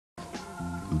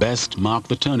best marked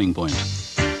the turning point.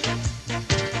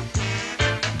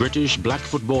 British black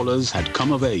footballers had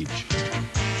come of age.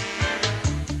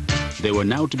 They were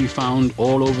now to be found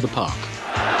all over the park.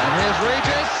 And here's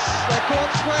Regis, they're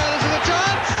caught square, this is a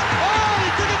chance! Oh, he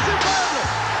did it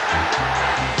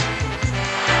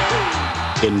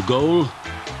superbly! In goal,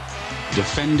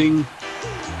 defending,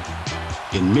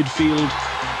 in midfield,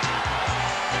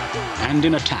 and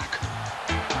in attack.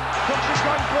 Crooks is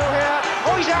going through here.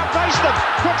 Oh, he's outpaced them.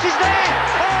 Crooks is there.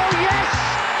 Oh, yes!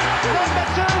 Number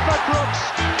 2 for Crooks.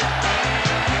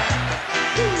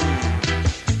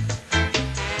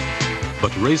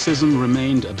 But racism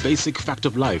remained a basic fact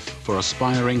of life for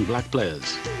aspiring black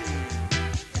players.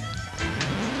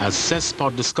 As Cess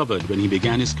Pod discovered when he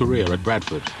began his career at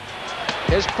Bradford.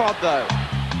 Here's Pod, though.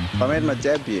 I made my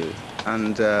debut,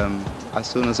 and as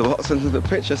soon as I walked into the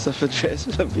pitch, I suffered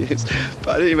racial abuse. But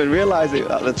I didn't even realise it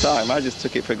at the time. I just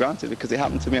took it for granted because it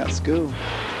happened to me at school.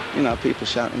 You know, people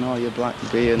shouting, "Oh, you're black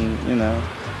B," and, you know,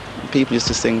 people used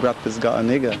to sing, "Bradford's got a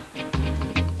nigger."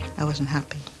 I wasn't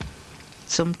happy.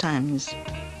 Sometimes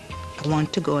I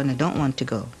want to go and I don't want to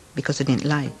go because I didn't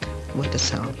like what I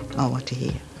saw or what I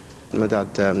hear. My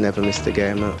dad never missed a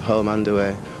game at home and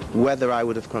away. Whether I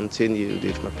would have continued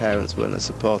if my parents weren't as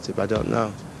supportive, I don't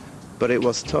know. But it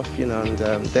was tough, you know, and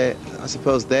I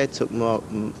suppose they took more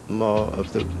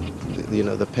of the, you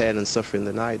know, the pain and suffering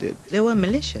than I did. They were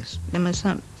malicious. They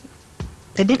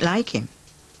didn't like him.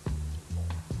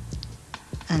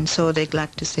 And so they're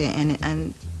glad to say,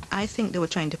 and I think they were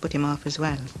trying to put him off as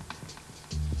well.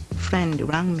 A friend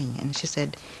rang me and she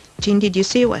said, "Jean, did you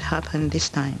see what happened this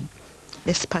time?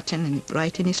 They're spatting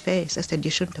right in his face." I said,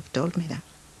 "You shouldn't have told me that."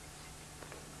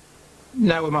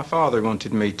 No, well, my father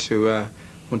wanted me to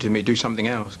do something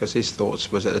else because his thoughts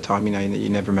was at the time, you know, that you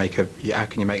never how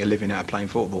can you make a living out of playing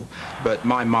football? But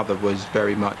my mother was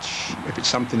very much, if it's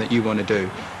something that you want to do,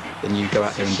 then you go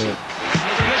out there and do it.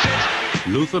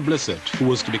 Luther Blissett, who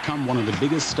was to become one of the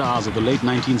biggest stars of the late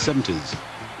 1970s,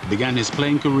 began his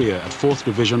playing career at 4th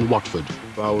Division Watford.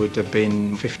 I would have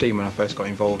been 15 when I first got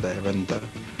involved there, and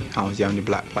I was the only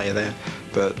black player there.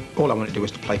 But all I wanted to do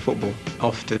was to play football.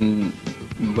 Often,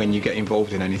 when you get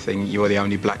involved in anything, you're the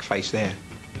only black face there,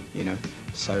 you know.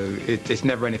 So it's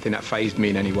never anything that fazed me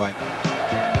in any way.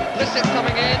 Blissett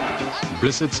coming in.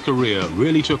 Blissett's career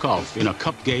really took off in a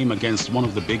cup game against one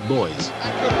of the big boys.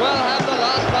 And could well have the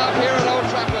last laugh here at Old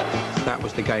Trafford. That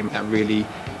was the game that really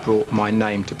brought my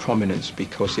name to prominence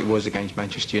because it was against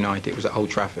Manchester United. It was at Old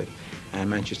Trafford. And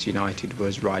Manchester United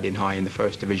was riding high in the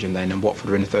 1st Division then, and Watford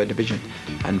were in the 3rd Division.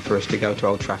 And for us to go to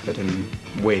Old Trafford and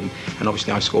win, and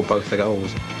obviously I scored both the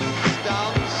goals.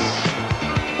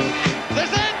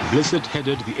 Blissett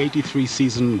headed the 83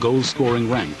 season goal-scoring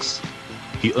ranks.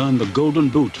 He earned the Golden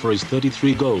Boot for his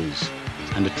 33 goals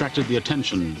and attracted the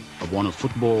attention of one of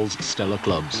football's stellar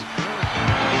clubs.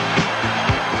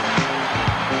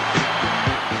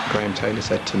 Graham Taylor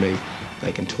said to me,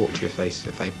 they can talk to you if they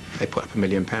put up £1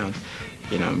 million.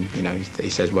 You know, he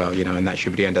says, well, you know, and that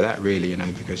should be the end of that, really, you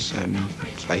know, because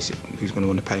let's face it, who's going to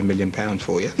want to pay £1 million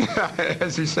for you?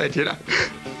 As he said, you know.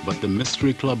 But the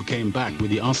mystery club came back with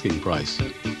the asking price.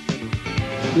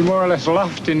 You more or less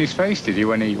laughed in his face, did you,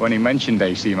 when he mentioned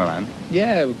AC Milan?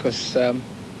 Yeah, because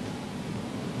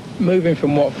moving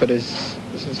from Watford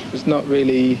was not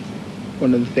really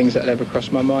one of the things that ever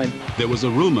crossed my mind. There was a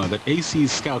rumour that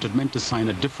AC's scout had meant to sign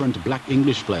a different black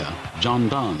English player, John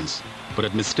Barnes, but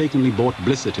had mistakenly bought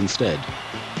Blissett instead.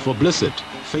 For Blissett,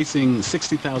 facing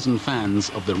 60,000 fans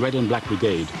of the Red and Black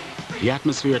Brigade, the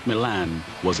atmosphere at Milan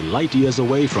was light years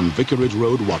away from Vicarage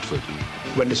Road, Watford.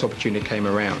 When this opportunity came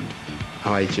around,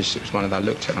 it was one that I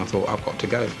looked at and I thought, I've got to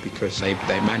go, because they're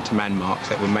man-to-man marks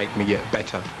that will make me get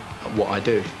better at what I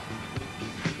do.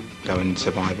 Go and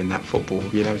survive in that football,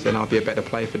 you know, then I'll be a better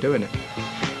player for doing it.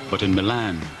 But in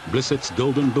Milan, Blissett's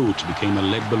Golden Boot became a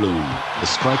lead balloon. The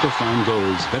striker found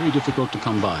goals very difficult to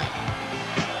come by.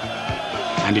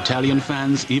 And Italian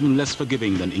fans even less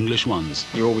forgiving than English ones.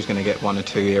 You're always going to get one or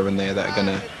two here and there that are going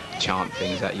to chant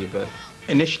things at you, but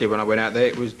initially when I went out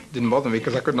there, didn't bother me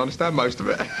because I couldn't understand most of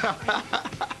it.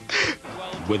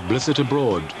 With Blissett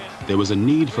abroad, there was a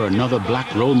need for another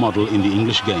black role model in the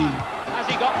English game. Has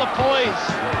he got the poise?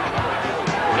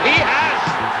 He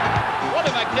has! What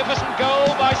a magnificent goal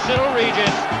by Cyril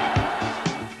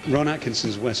Regis. Ron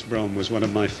Atkinson's West Brom was one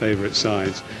of my favourite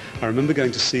sides. I remember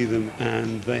going to see them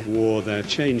and they wore their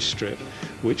change strip,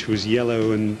 which was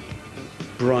yellow and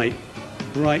bright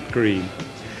green.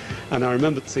 And I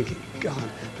remember thinking, God,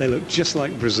 they look just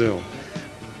like Brazil.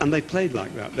 And they played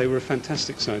like that. They were a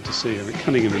fantastic side to see. I mean,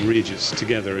 Cunningham and Regis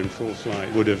together in full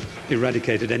flight would have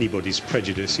eradicated anybody's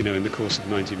prejudice, you know, in the course of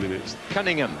 90 minutes.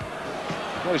 Cunningham.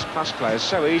 Goes past players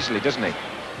so easily, doesn't he?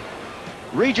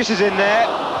 Regis is in there.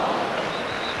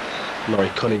 Laurie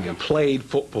Cunningham played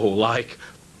football like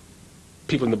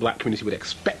people in the black community would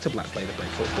expect a black player to play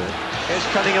football. Here's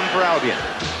Cunningham for Albion.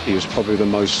 He was probably the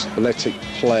most athletic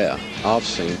player I've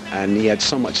seen, and he had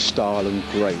so much style and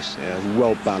grace,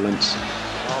 well balanced.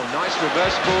 Oh, nice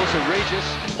reverse ball to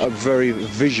Regis. A very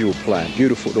visual player,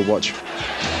 beautiful to watch.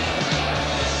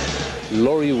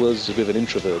 Laurie was a bit of an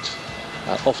introvert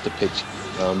off the pitch,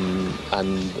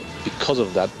 and because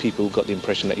of that, people got the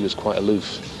impression that he was quite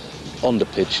aloof. On the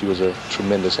pitch, he was a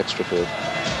tremendous extrovert.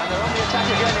 And they're on the attack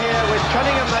again here with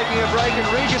Cunningham making a break and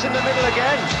Regis in the middle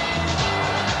again.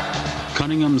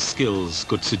 Cunningham's skills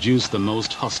could seduce the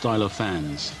most hostile of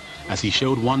fans, as he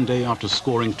showed one day after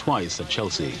scoring twice at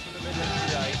Chelsea.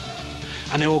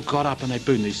 And they all got up and they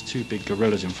booed. These two big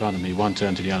gorillas in front of me. One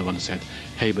turned to the other one and said,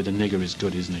 "Hey, but the nigger is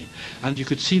good, isn't he?" And you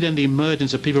could see then the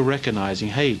emergence of people recognizing,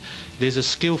 hey, there's a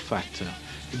skill factor.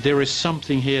 There is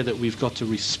something here that we've got to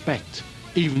respect,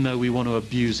 even though we want to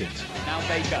abuse it. Now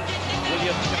Baker.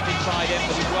 Williams just inside him,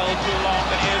 but he's well too long.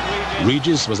 And here's Regis.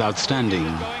 Regis was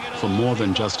outstanding for more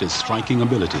than just his striking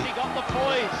ability. He got the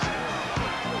poise.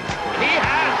 He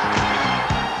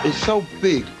has. He's so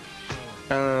big,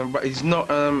 but he's not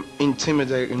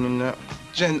intimidating in that.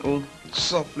 Gentle,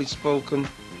 softly spoken.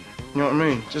 You know what I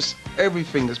mean? Just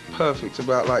everything that's perfect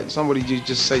about, like, somebody you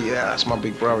just say, yeah, that's my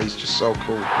big brother. He's just so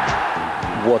cool.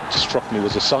 What struck me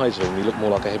was the size of him. He looked more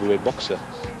like a heavyweight boxer,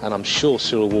 and I'm sure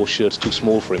Cyril wore shirts too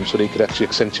small for him so that he could actually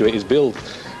accentuate his build.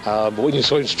 But when you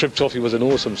saw him stripped off, he was an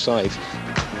awesome sight.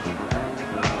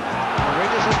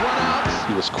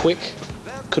 He was quick,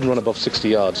 couldn't run above 60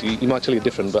 yards. He might tell you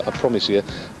different, but I promise you,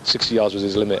 60 yards was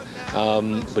his limit.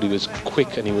 But he was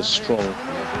quick and he was strong.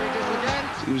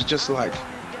 He was just like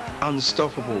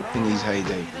unstoppable in his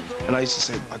heyday. And I used to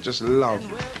say, I just love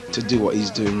to do what he's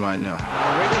doing right now.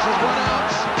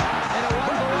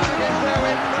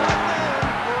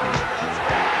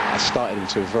 I started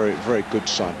into a very, very good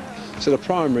side. So the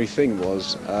primary thing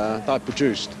was that I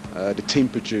produced. The team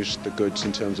produced the goods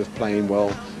in terms of playing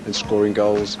well and scoring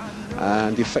goals,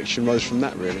 and the affection rose from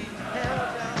that, really.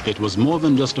 It was more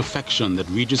than just affection that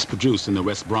Regis produced in the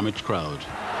West Bromwich crowd.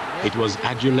 It was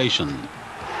adulation,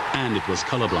 and it was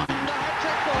colourblind.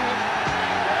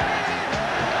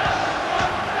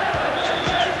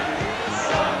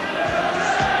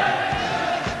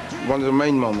 One of the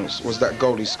main moments was that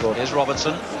goal he scored. Here's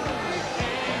Robertson.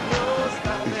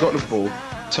 He got the ball,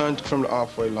 turned from the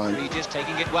halfway line. Regis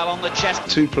taking it well on the chest.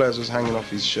 Two players was hanging off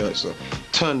his shirt, so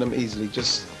turned them easily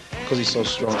just because he's so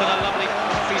strong. Done a lovely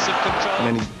piece of control. And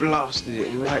then he blasted it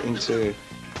right into,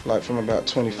 like, from about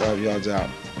 25 yards out.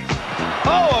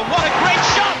 Oh, and what a great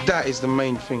shot! That is the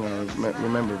main thing I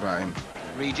remember about him.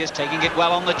 Regis taking it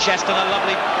well on the chest and a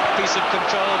lovely piece of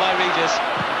control by Regis.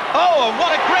 Oh, and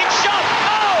what a great shot!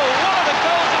 Oh, one of the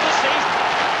goals of the season.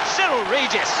 Cyril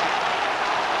Regis.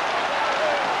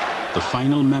 The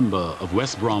final member of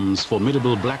West Brom's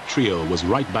formidable black trio was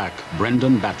right back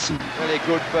Brendan Batson. Really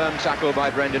good firm tackle by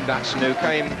Brendan Batson, who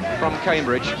came from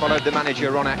Cambridge, followed the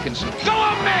manager Ron Atkinson. Go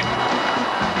on, Mick!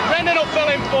 Brendan will fill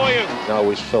in for you. I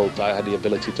always felt I had the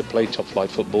ability to play top-flight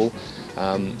football.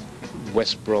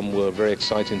 West Brom were a very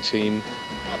exciting team.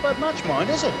 Not a bad match, mind,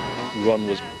 is it? Ron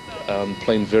was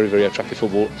playing very, very attractive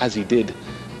football, as he did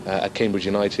at Cambridge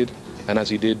United, and as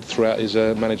he did throughout his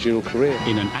managerial career.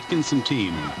 In an Atkinson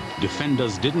team,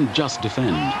 defenders didn't just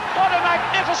defend. What a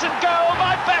magnificent goal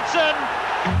by Batson!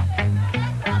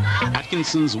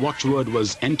 Atkinson's watchword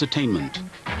was entertainment.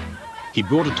 He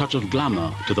brought a touch of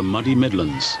glamour to the muddy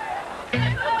Midlands.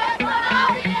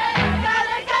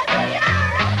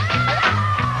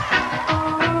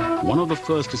 One of the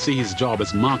first to see his job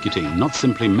as marketing, not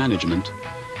simply management,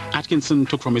 Atkinson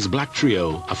took from his black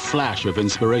trio a flash of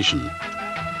inspiration.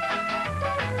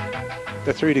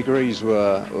 The 3 Degrees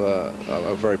were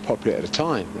very popular at the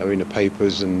time. They were in the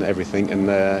papers and everything, and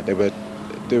they were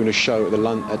doing a show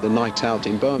at the night out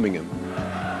in Birmingham.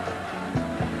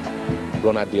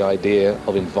 Ron had the idea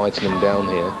of inviting them down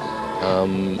here.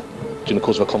 During the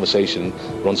course of a conversation,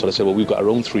 Ron sort of said, well, we've got our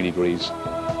own 3 Degrees.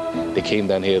 They came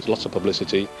down here with lots of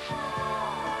publicity.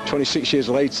 26 years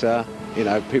later, you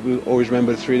know, people always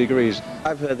remember the 3 Degrees.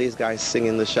 I've heard these guys sing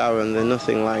in the shower and they're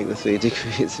nothing like the 3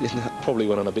 Degrees. You know? Probably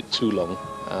went on a bit too long,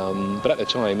 but at the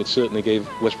time it certainly gave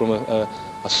West Brom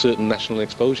a certain national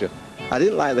exposure. I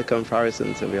didn't like the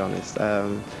comparison, to be honest.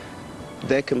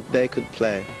 They could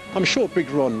play. I'm sure Big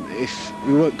Ron, if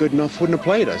we weren't good enough, wouldn't have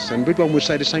played us, and Big Ron would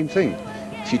say the same thing.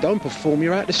 If you don't perform,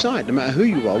 you're out the side, no matter who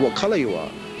you are, what colour you are.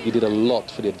 He did a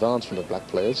lot for the advancement of black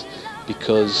players,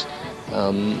 because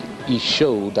he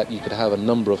showed that you could have a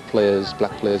number of players,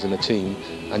 black players in a team,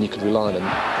 and you could rely on them.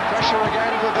 Pressure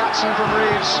again for Batson from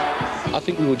Reeves. I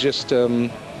think we were just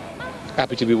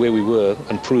happy to be where we were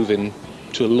and proving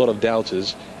to a lot of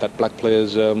doubters that black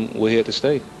players were here to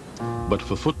stay. But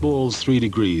for football's 3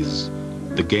 degrees,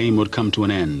 the game would come to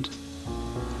an end.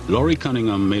 Laurie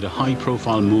Cunningham made a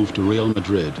high-profile move to Real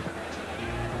Madrid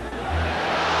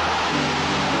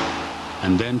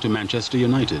and then to Manchester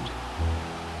United.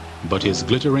 But his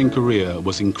glittering career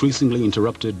was increasingly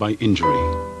interrupted by injury.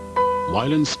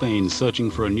 While in Spain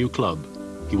searching for a new club,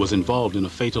 he was involved in a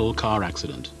fatal car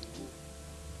accident.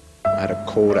 I had a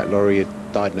call that Laurie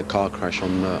had died in a car crash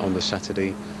on the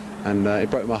Saturday, and it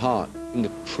broke my heart. In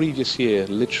the previous year,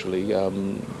 literally,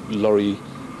 Laurie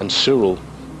and Cyril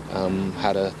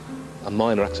had a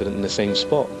minor accident in the same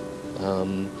spot.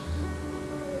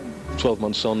 12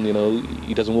 months on, you know,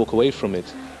 he doesn't walk away from it.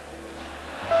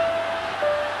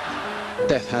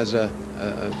 Death has a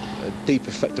deep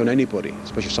effect on anybody,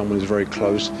 especially someone who's very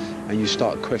close, and you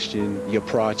start questioning your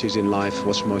priorities in life,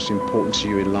 what's most important to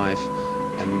you in life.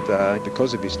 And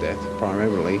because of his death,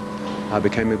 primarily, I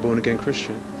became a born-again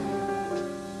Christian.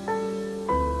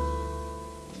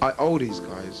 I owe these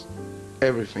guys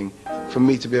everything for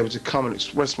me to be able to come and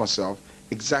express myself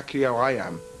exactly how I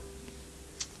am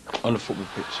on the football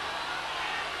pitch.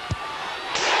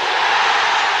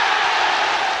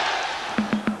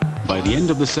 By the end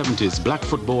of the 70s, black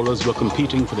footballers were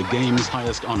competing for the game's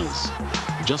highest honors.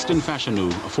 Justin Fashanu,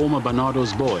 a former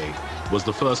Barnardo's boy, was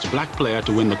the first black player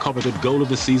to win the coveted Goal of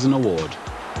the Season award.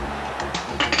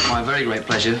 My very great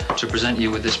pleasure to present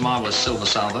you with this marvellous silver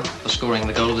salver for scoring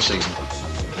the goal of the season.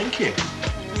 Thank you.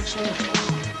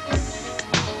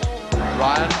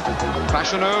 Ryan,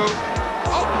 Fashanu.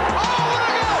 Oh, what a goal!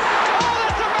 Oh,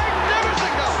 that's a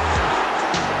magnificent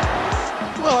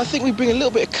goal! Well, I think we bring a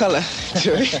little bit of colour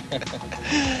to it.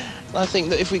 I think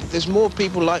that if there's more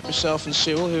people like myself and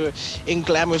Cyril who are in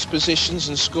glamorous positions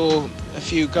and score a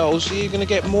few goals, you're going to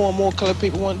get more and more coloured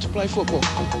people wanting to play football.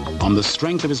 On the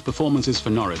strength of his performances for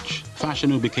Norwich,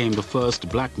 Fashanu became the first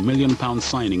black £1 million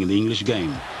signing in the English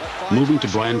game, moving to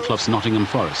Brian Clough's Nottingham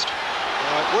Forest.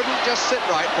 It wouldn't just sit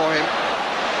right for him.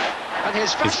 And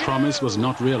his promise was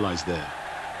not realised there,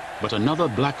 but another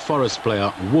black Forest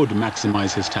player would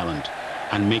maximise his talent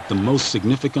and make the most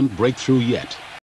significant breakthrough yet.